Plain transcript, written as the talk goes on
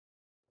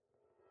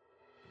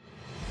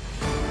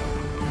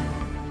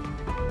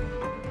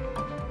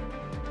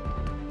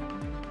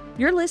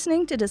You're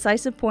listening to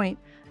Decisive Point,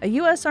 a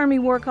U.S. Army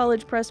War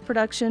College Press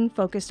production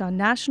focused on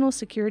national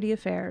security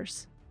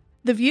affairs.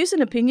 The views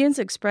and opinions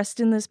expressed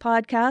in this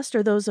podcast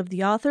are those of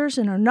the authors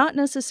and are not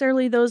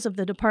necessarily those of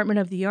the Department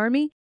of the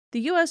Army,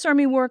 the U.S.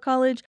 Army War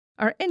College,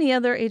 or any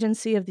other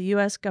agency of the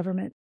U.S.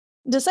 government.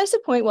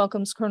 Decisive Point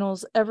welcomes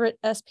Colonels Everett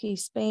S.P.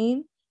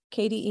 Spain,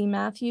 Katie E.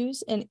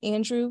 Matthews, and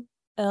Andrew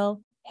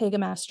L.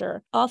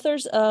 Hagemaster,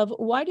 authors of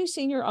Why Do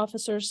Senior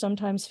Officers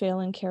Sometimes Fail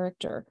in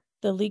Character?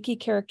 The Leaky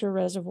Character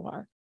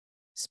Reservoir.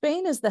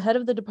 Spain is the head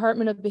of the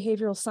Department of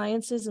Behavioral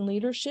Sciences and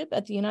Leadership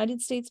at the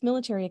United States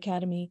Military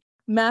Academy.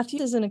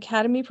 Matthews is an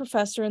academy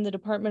professor in the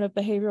Department of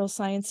Behavioral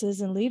Sciences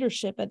and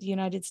Leadership at the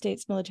United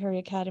States Military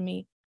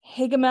Academy.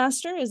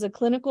 Hagemaster is a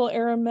clinical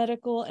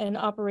aeromedical and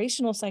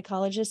operational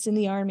psychologist in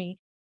the Army.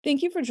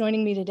 Thank you for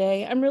joining me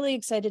today. I'm really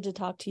excited to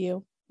talk to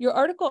you. Your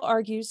article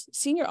argues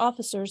senior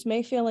officers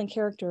may fail in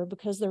character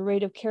because their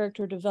rate of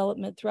character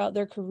development throughout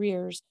their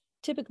careers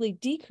typically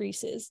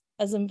decreases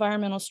as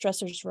environmental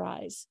stressors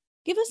rise.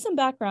 Give us some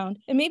background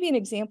and maybe an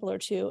example or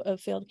two of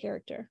failed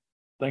character.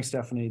 Thanks,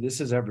 Stephanie. This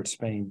is Everett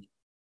Spain.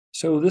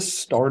 So this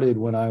started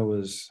when I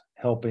was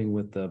helping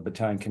with the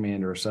Battalion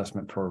Commander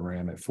Assessment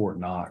Program at Fort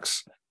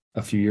Knox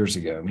a few years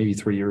ago, maybe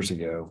 3 years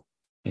ago.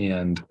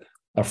 And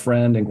a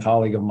friend and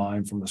colleague of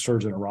mine from the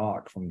Surge in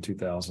Iraq from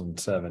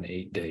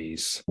 2007-8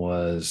 days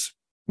was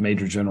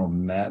Major General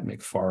Matt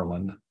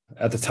McFarland.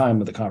 At the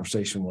time of the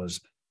conversation was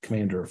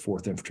commander of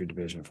 4th Infantry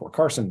Division, Fort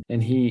Carson,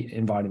 and he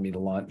invited me to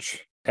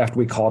lunch. After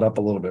we caught up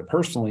a little bit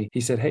personally, he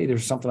said, "Hey,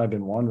 there's something I've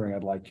been wondering.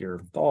 I'd like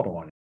your thought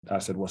on it." I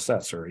said, "What's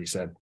that, sir?" He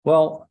said,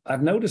 "Well,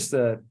 I've noticed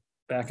that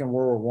back in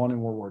World War I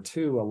and World War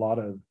II, a lot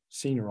of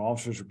senior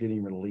officers are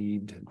getting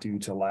relieved due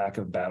to lack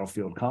of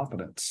battlefield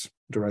competence,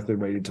 directly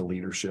related to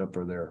leadership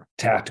or their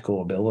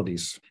tactical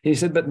abilities." And he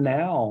said, "But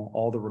now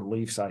all the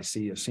reliefs I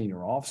see of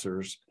senior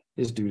officers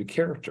is due to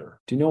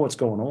character. Do you know what's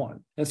going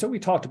on?" And so we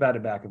talked about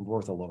it back and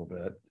forth a little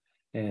bit,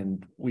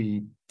 and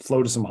we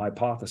floated some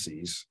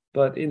hypotheses.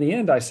 But in the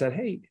end, I said,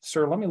 "Hey,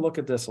 sir, let me look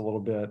at this a little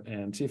bit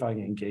and see if I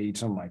can engage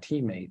some of my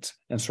teammates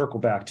and circle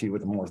back to you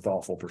with a more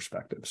thoughtful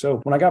perspective." So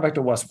when I got back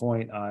to West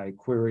Point, I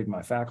queried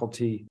my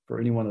faculty. For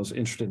anyone who's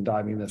interested in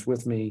diving in this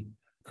with me,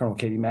 Colonel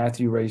Katie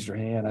Matthews raised her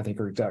hand. I think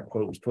her exact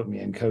quote was, "Put me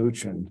in,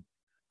 coach." And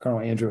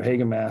Colonel Andrew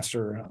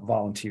Hagemaster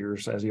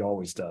volunteers, as he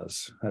always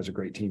does, as a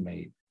great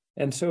teammate.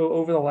 And so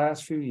over the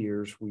last few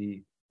years,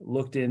 we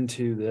looked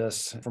into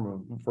this from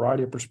a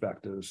variety of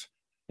perspectives.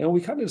 And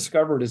we kind of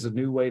discovered is a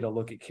new way to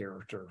look at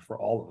character for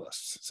all of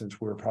us, since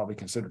we're probably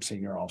considered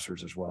senior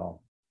officers as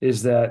well,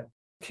 is that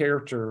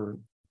character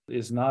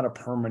is not a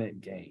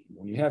permanent gain.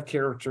 When you have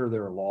character,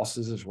 there are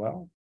losses as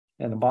well.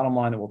 And the bottom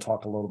line that we'll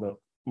talk a little bit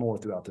more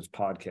throughout this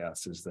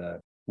podcast is that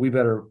we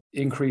better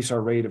increase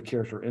our rate of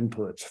character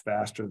inputs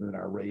faster than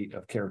our rate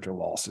of character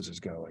losses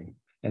is going.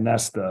 And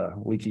that's the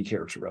leaky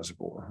character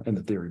reservoir. And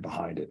the theory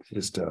behind it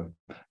is to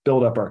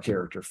build up our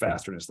character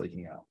faster than it's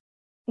leaking out.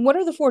 What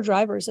are the 4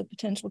 drivers of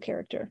potential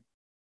character?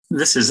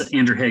 This is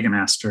Andrew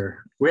Hagemaster.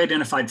 We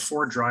identified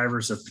 4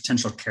 drivers of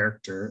potential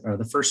character.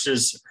 The first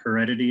is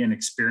heredity and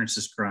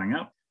experiences growing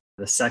up.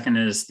 The second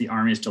is the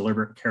Army's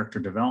deliberate character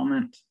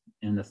development.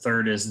 And the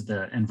third is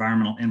the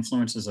environmental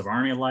influences of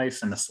Army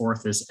life. And the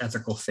fourth is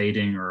ethical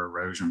fading or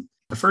erosion.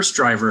 The first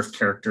driver of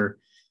character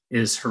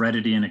is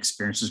heredity and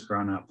experiences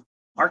growing up.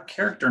 Our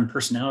character and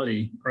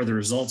personality are the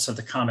results of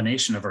the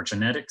combination of our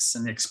genetics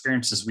and the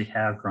experiences we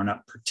have grown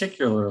up,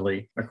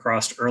 particularly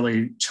across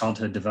early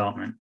childhood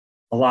development.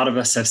 A lot of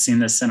us have seen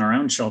this in our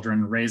own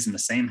children raised in the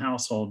same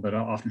household, but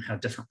often have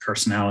different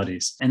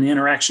personalities. And the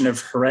interaction of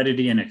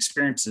heredity and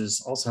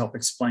experiences also help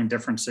explain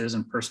differences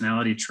in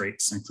personality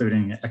traits,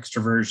 including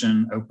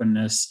extroversion,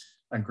 openness,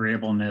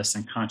 agreeableness,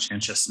 and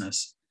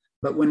conscientiousness.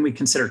 But when we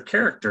consider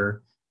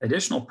character,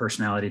 additional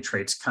personality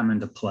traits come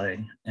into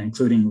play,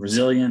 including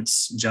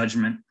resilience,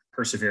 judgment,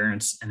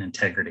 perseverance, and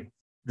integrity.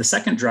 The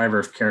second driver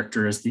of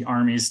character is the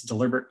Army's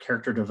deliberate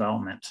character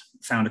development,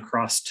 found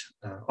across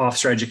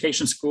officer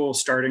education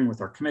schools, starting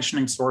with our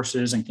commissioning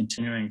sources and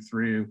continuing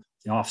through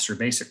the officer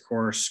basic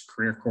course,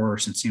 career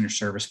course, and senior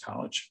service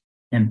college.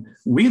 And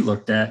we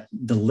looked at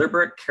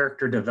deliberate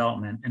character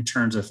development in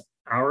terms of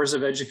hours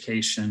of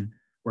education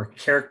where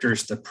character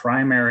is the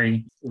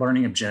primary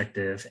learning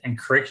objective and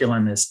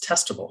curriculum is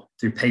testable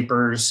through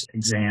papers,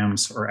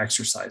 exams, or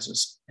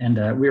exercises. And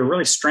we are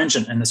really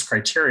stringent in this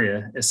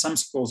criteria, as some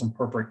schools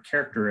incorporate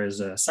character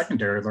as a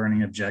secondary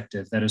learning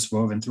objective that is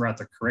woven throughout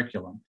the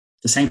curriculum.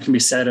 The same can be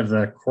said of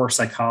the core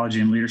psychology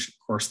and leadership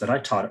course that I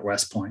taught at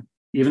West Point.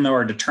 Even though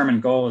our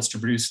determined goal is to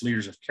produce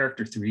leaders of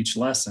character through each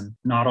lesson,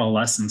 not all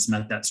lessons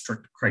met that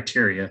strict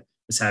criteria,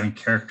 as having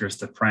character as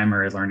the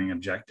primary learning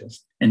objective.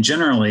 And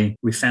generally,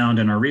 we found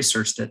in our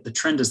research that the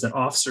trend is that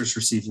officers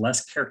receive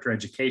less character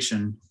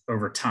education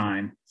over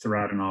time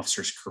throughout an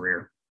officer's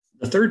career.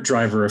 The third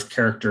driver of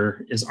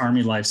character is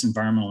Army life's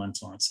environmental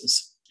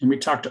influences. And we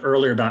talked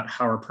earlier about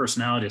how our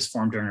personality is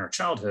formed during our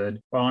childhood,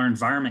 while our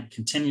environment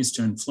continues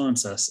to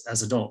influence us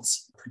as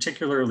adults,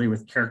 particularly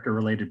with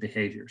character-related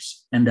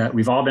behaviors. And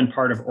we've all been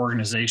part of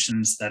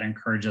organizations that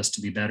encourage us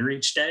to be better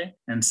each day,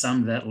 and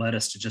some that led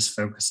us to just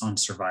focus on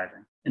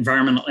surviving.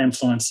 Environmental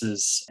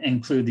influences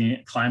include the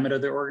climate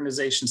of the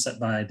organization set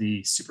by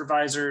the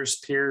supervisors,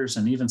 peers,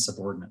 and even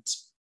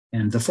subordinates.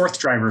 And the fourth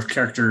driver of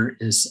character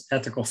is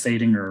ethical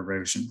fading or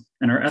erosion.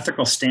 And our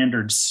ethical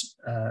standards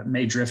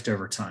may drift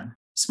over time.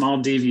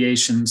 Small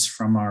deviations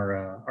from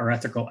our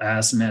ethical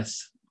azimuth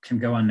can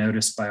go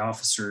unnoticed by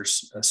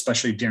officers,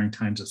 especially during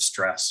times of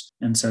stress.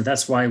 And so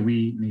that's why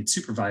we need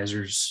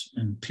supervisors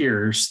and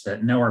peers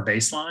that know our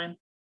baseline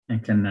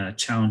and can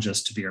challenge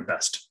us to be our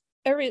best.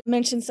 Everett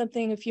mentioned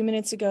something a few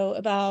minutes ago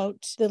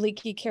about the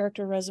Leaky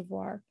character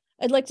reservoir.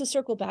 I'd like to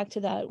circle back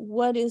to that.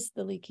 What is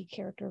the Leaky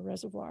character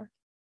reservoir?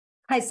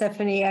 Hi,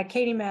 Stephanie.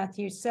 Katie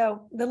Matthews.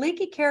 So the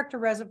Leaky character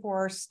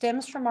reservoir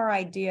stems from our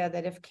idea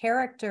that if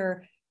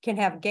character can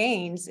have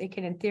gains, it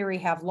can in theory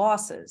have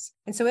losses.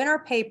 And so in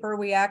our paper,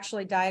 we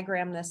actually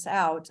diagram this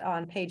out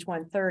on page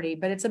 130,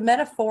 but it's a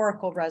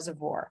metaphorical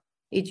reservoir.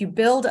 You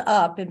build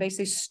up and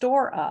basically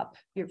store up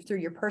through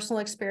your personal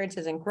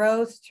experiences and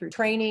growth, through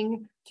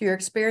training, through your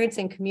experience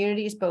in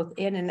communities, both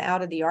in and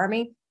out of the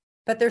Army,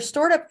 but they're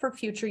stored up for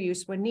future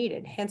use when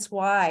needed. Hence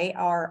why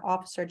our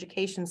officer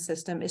education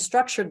system is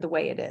structured the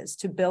way it is,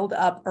 to build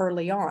up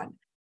early on.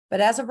 But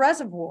as a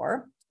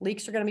reservoir,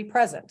 leaks are going to be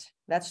present.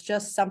 That's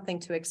just something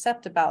to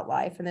accept about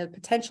life. And the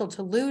potential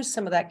to lose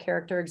some of that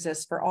character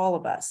exists for all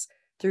of us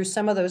through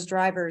some of those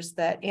drivers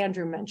that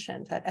Andrew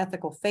mentioned, that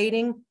ethical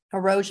fading,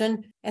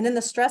 erosion, and then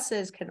the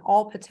stresses can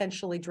all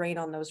potentially drain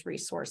on those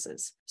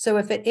resources. So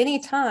if at any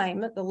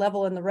time the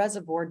level in the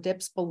reservoir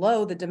dips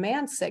below the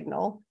demand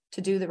signal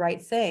to do the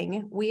right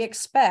thing, we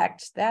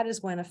expect that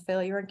is when a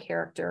failure in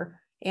character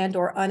and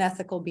or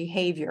unethical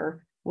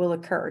behavior will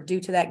occur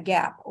due to that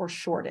gap or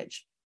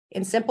shortage.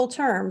 In simple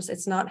terms,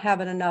 it's not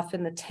having enough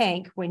in the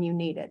tank when you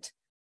need it.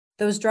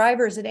 Those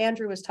drivers that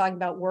Andrew was talking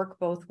about work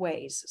both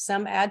ways.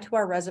 Some add to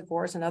our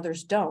reservoirs and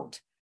others don't.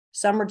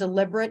 Some are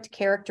deliberate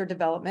character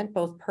development,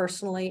 both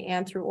personally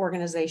and through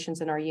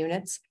organizations in our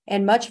units.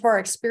 And much of our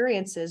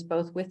experiences,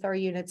 both with our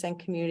units and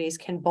communities,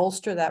 can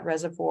bolster that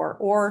reservoir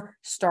or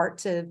start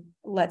to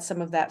let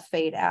some of that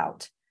fade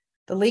out.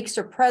 The leaks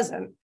are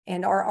present,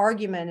 and our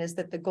argument is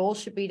that the goal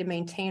should be to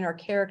maintain our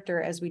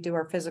character as we do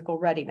our physical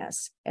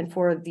readiness. And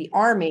for the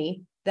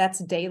Army, that's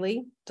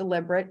daily,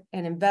 deliberate,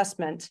 and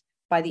investment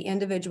by the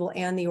individual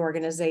and the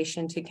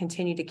organization to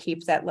continue to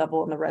keep that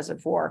level in the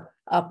reservoir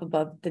up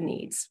above the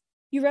needs.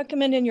 You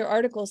recommend in your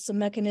article some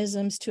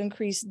mechanisms to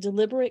increase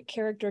deliberate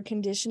character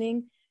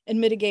conditioning and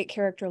mitigate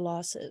character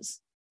losses.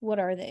 What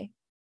are they?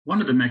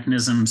 One of the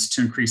mechanisms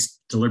to increase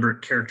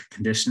deliberate character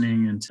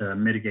conditioning and to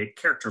mitigate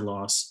character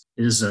loss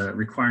is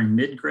requiring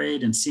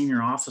mid-grade and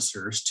senior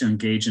officers to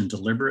engage in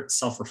deliberate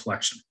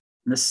self-reflection.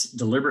 This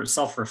deliberate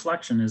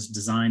self-reflection is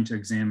designed to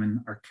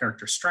examine our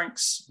character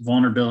strengths,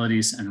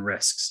 vulnerabilities, and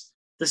risks.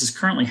 This is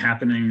currently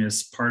happening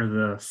as part of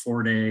the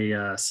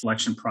 4-day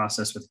selection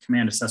process with the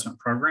Command Assessment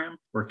Program,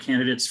 where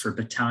candidates for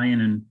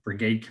battalion and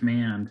brigade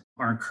command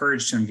are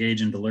encouraged to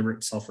engage in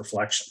deliberate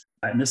self-reflection.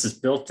 And this is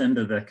built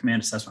into the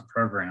Command Assessment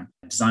Program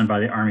designed by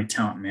the Army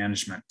Talent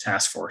Management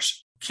Task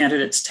Force.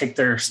 Candidates take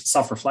their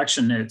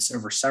self-reflection notes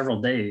over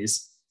several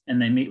days, and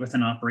they meet with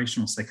an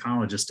operational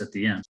psychologist at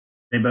the end.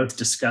 They both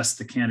discuss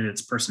the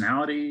candidate's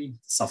personality,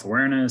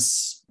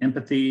 self-awareness,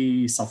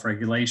 empathy,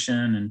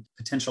 self-regulation, and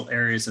potential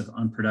areas of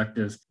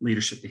unproductive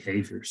leadership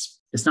behaviors.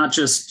 It's not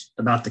just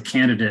about the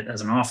candidate as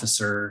an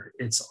officer,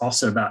 it's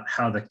also about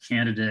how the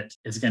candidate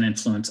is going to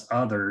influence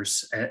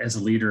others as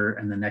a leader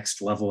in the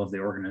next level of the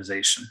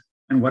organization.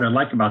 And what I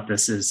like about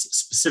this is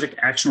specific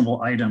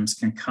actionable items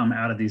can come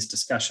out of these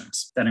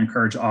discussions that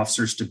encourage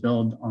officers to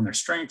build on their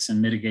strengths and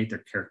mitigate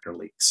their character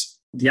leaks.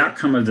 The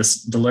outcome of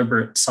this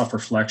deliberate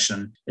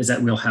self-reflection is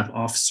that we'll have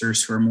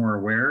officers who are more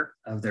aware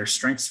of their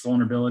strengths,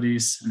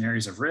 vulnerabilities, and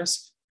areas of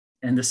risk.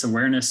 And this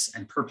awareness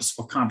and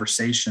purposeful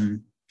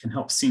conversation can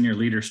help senior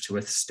leaders to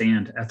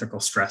withstand ethical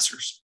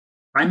stressors.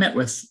 I met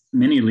with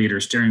many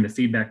leaders during the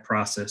feedback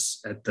process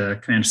at the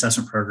Command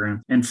Assessment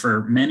Program, and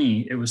for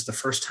many, it was the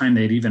first time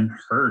they'd even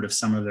heard of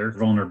some of their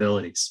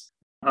vulnerabilities.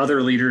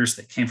 Other leaders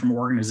that came from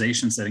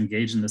organizations that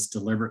engage in this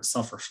deliberate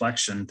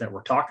self-reflection that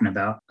we're talking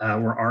about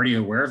were already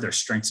aware of their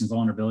strengths and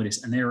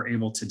vulnerabilities, and they were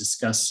able to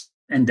discuss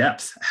in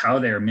depth how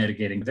they are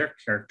mitigating their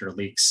character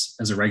leaks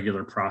as a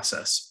regular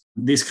process.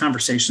 These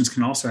conversations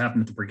can also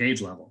happen at the brigade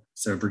level.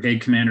 So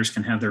brigade commanders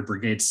can have their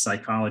brigade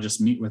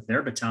psychologists meet with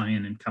their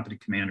battalion and company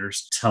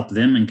commanders to help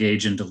them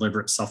engage in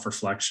deliberate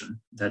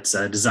self-reflection that's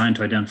designed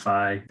to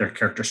identify their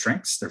character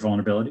strengths, their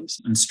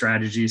vulnerabilities, and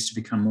strategies to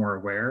become more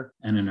aware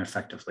and an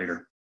effective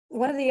leader.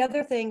 One of the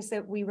other things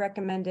that we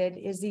recommended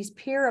is these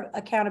peer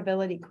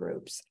accountability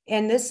groups.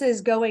 And this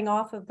is going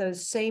off of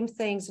those same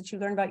things that you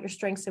learn about your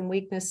strengths and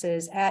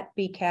weaknesses at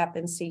BCAP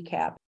and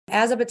CCAP.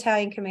 As a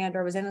battalion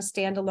commander, I was in a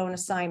standalone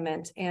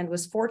assignment and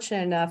was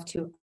fortunate enough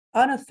to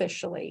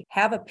unofficially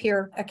have a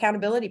peer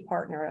accountability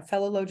partner, a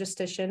fellow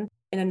logistician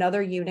in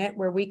another unit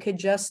where we could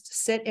just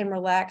sit and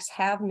relax,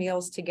 have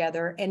meals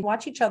together, and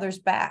watch each other's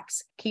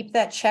backs, keep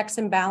that checks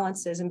and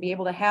balances, and be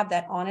able to have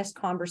that honest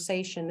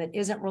conversation that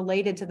isn't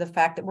related to the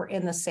fact that we're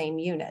in the same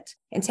unit.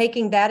 And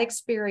taking that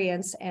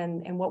experience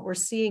and what we're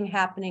seeing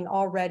happening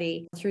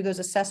already through those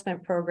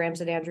assessment programs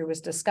that Andrew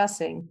was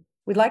discussing,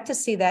 we'd like to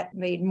see that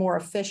made more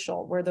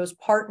official, where those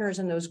partners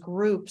and those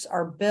groups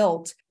are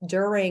built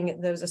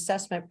during those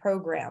assessment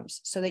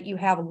programs so that you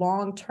have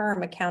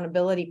long-term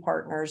accountability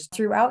partners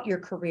throughout your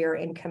career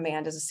in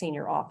command as a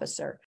senior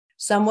officer.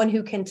 Someone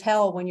who can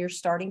tell when you're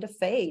starting to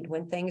fade,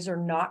 when things are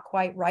not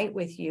quite right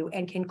with you,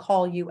 and can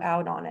call you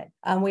out on it.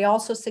 We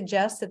also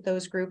suggest that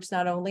those groups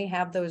not only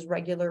have those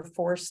regular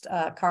forced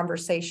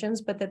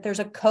conversations, but that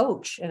there's a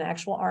coach, an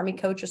actual Army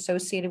coach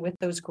associated with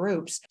those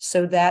groups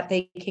so that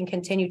they can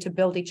continue to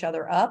build each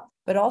other up,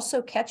 but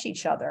also catch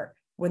each other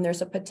when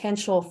there's a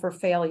potential for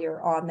failure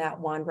on that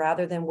one,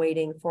 rather than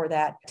waiting for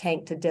that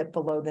tank to dip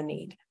below the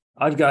need.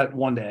 I've got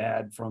one to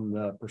add from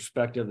the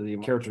perspective of the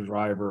character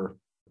driver,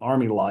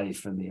 Army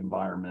life and the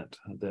environment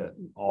that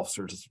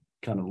officers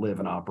kind of live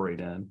and operate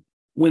in.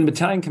 When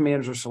battalion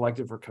commanders are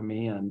selected for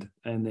command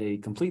and they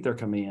complete their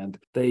command,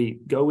 they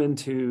go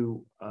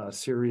into a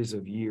series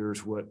of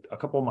years, what a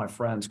couple of my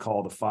friends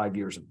call the 5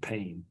 years of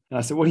pain. And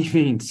I said, what do you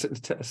mean?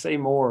 Say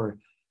more. And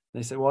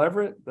they said, well,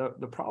 Everett,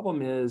 the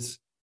problem is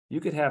you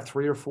could have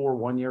 3 or 4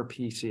 one-year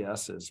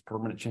PCSs,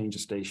 permanent change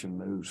of station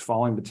moves,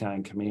 following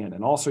battalion command.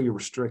 And also you're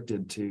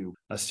restricted to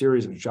a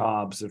series of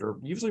jobs that are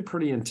usually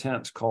pretty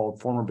intense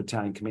called former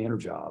battalion commander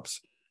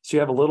jobs. So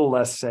you have a little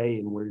less say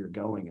in where you're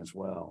going as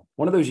well.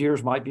 One of those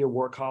years might be a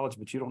war college,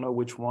 but you don't know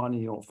which one,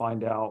 and you don't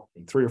find out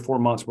 3 or 4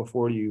 months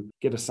before you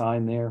get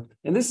assigned there.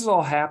 And this is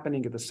all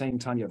happening at the same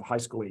time you have high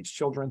school age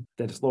children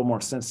that it's a little more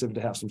sensitive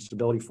to have some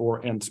stability for,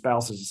 and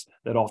spouses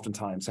that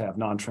oftentimes have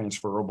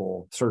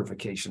non-transferable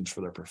certifications for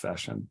their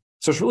profession.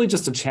 So it's really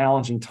just a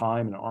challenging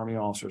time in an Army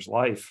officer's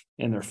life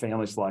and their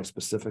family's life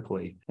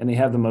specifically, and they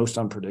have the most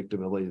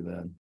unpredictability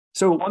then.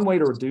 So one way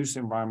to reduce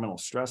environmental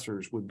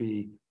stressors would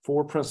be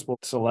for principal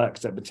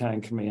selects at battalion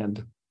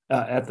command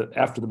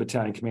after the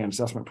battalion command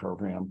assessment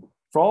program.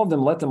 For all of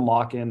them, let them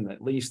lock in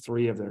at least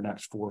 3 of their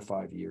next 4 or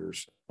 5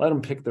 years. Let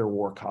them pick their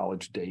war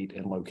college date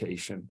and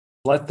location.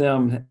 Let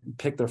them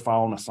pick their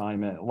following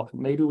assignment.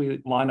 Maybe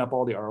we line up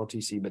all the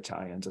ROTC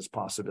battalions as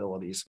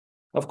possibilities.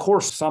 Of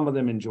course, some of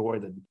them enjoy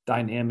the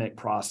dynamic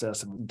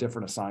process of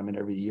different assignment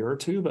every year or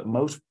two, but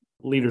most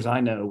leaders I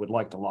know would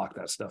like to lock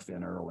that stuff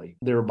in early,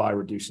 thereby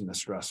reducing the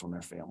stress on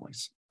their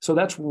families. So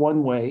that's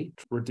one way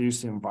to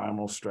reduce the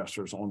environmental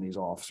stressors on these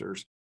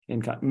officers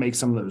and make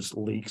some of those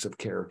leaks of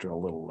character a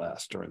little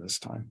less during this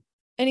time.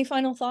 Any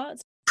final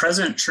thoughts?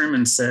 President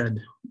Truman said,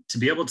 to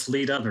be able to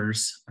lead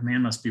others, a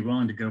man must be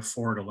willing to go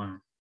forward alone.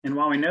 And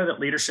while we know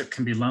that leadership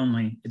can be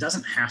lonely, it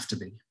doesn't have to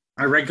be.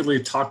 I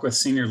regularly talk with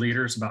senior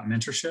leaders about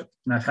mentorship,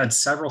 and I've had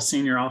several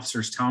senior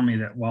officers tell me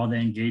that while they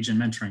engage in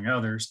mentoring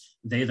others,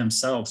 they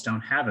themselves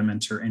don't have a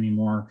mentor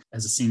anymore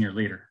as a senior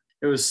leader.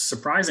 It was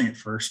surprising at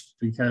first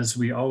because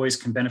we always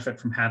can benefit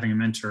from having a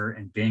mentor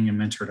and being a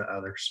mentor to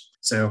others.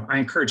 So I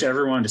encourage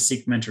everyone to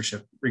seek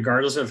mentorship,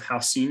 regardless of how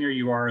senior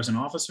you are as an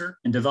officer,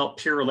 and develop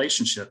peer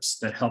relationships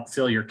that help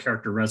fill your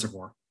character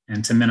reservoir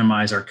and to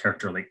minimize our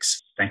character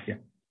leaks. Thank you.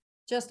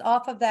 Just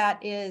off of that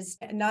is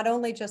not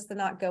only just the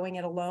not going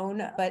it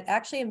alone, but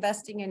actually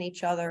investing in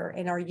each other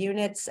in our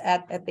units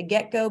at the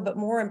get-go. But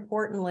more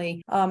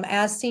importantly,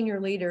 as senior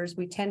leaders,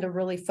 we tend to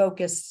really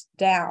focus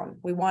down.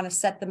 We want to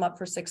set them up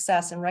for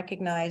success and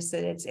recognize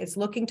that it's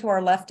looking to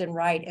our left and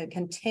right and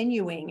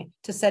continuing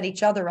to set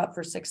each other up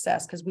for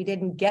success, because we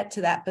didn't get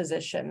to that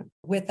position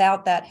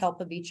without that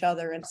help of each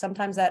other. And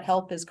sometimes that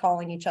help is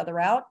calling each other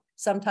out.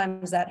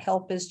 Sometimes that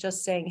help is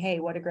just saying, hey,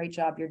 what a great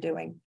job you're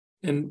doing.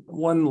 And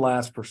one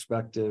last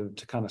perspective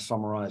to kind of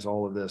summarize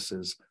all of this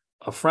is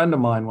a friend of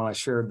mine, when I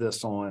shared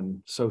this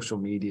on social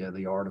media,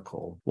 the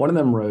article, one of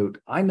them wrote,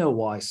 I know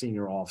why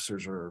senior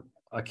officers are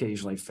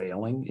occasionally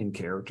failing in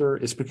character.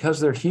 It's because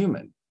they're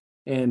human.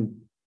 And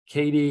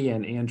Katie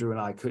and Andrew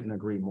and I couldn't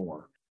agree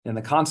more. And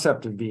the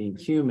concept of being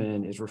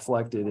human is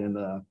reflected in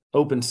the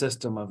open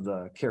system of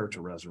the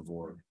character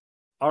reservoir.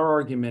 Our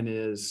argument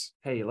is,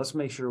 hey, let's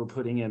make sure we're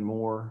putting in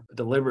more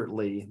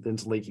deliberately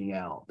than's leaking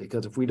out,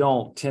 because if we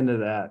don't tend to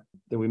that,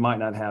 then we might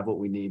not have what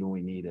we need when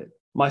we need it.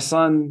 My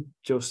son,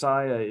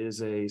 Josiah,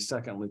 is a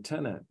second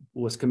lieutenant,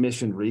 was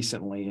commissioned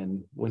recently.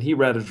 And when he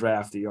read a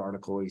draft of the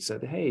article, he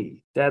said,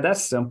 hey, Dad,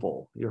 that's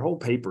simple. Your whole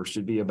paper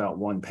should be about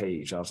 1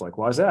 page. I was like,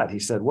 why is that? He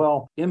said,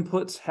 well,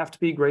 inputs have to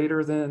be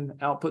greater than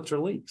outputs or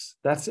leaks.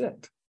 That's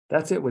it.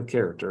 That's it with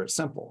character. It's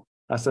simple.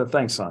 I said,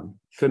 thanks, son.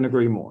 Couldn't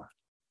agree more.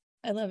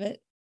 I love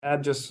it.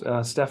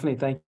 Stephanie,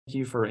 thank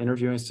you for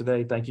interviewing us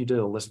today. Thank you to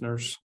the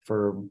listeners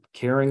for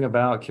caring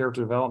about character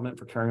development,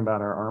 for caring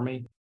about our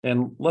Army.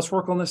 And let's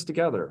work on this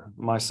together.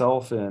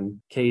 Myself and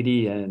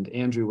Katie and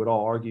Andrew would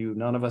all argue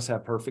none of us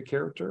have perfect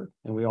character,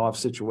 and we all have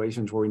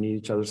situations where we need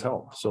each other's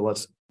help. So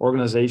let's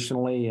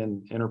organizationally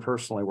and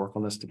interpersonally work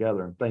on this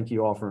together. And thank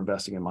you all for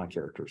investing in my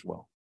character as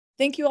well.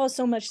 Thank you all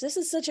so much. This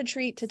is such a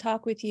treat to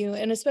talk with you,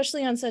 and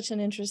especially on such an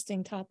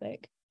interesting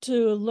topic.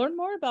 To learn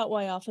more about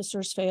why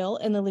officers fail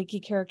in the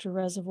Leaky Character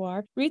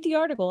Reservoir, read the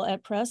article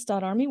at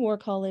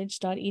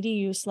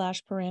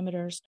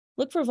press.armywarcollege.edu/parameters.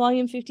 Look for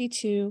Volume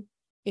 52,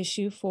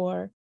 Issue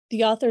 4.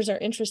 The authors are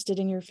interested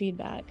in your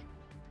feedback.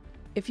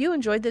 If you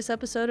enjoyed this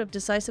episode of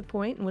Decisive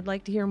Point and would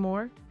like to hear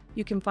more,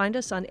 you can find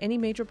us on any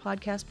major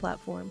podcast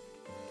platform.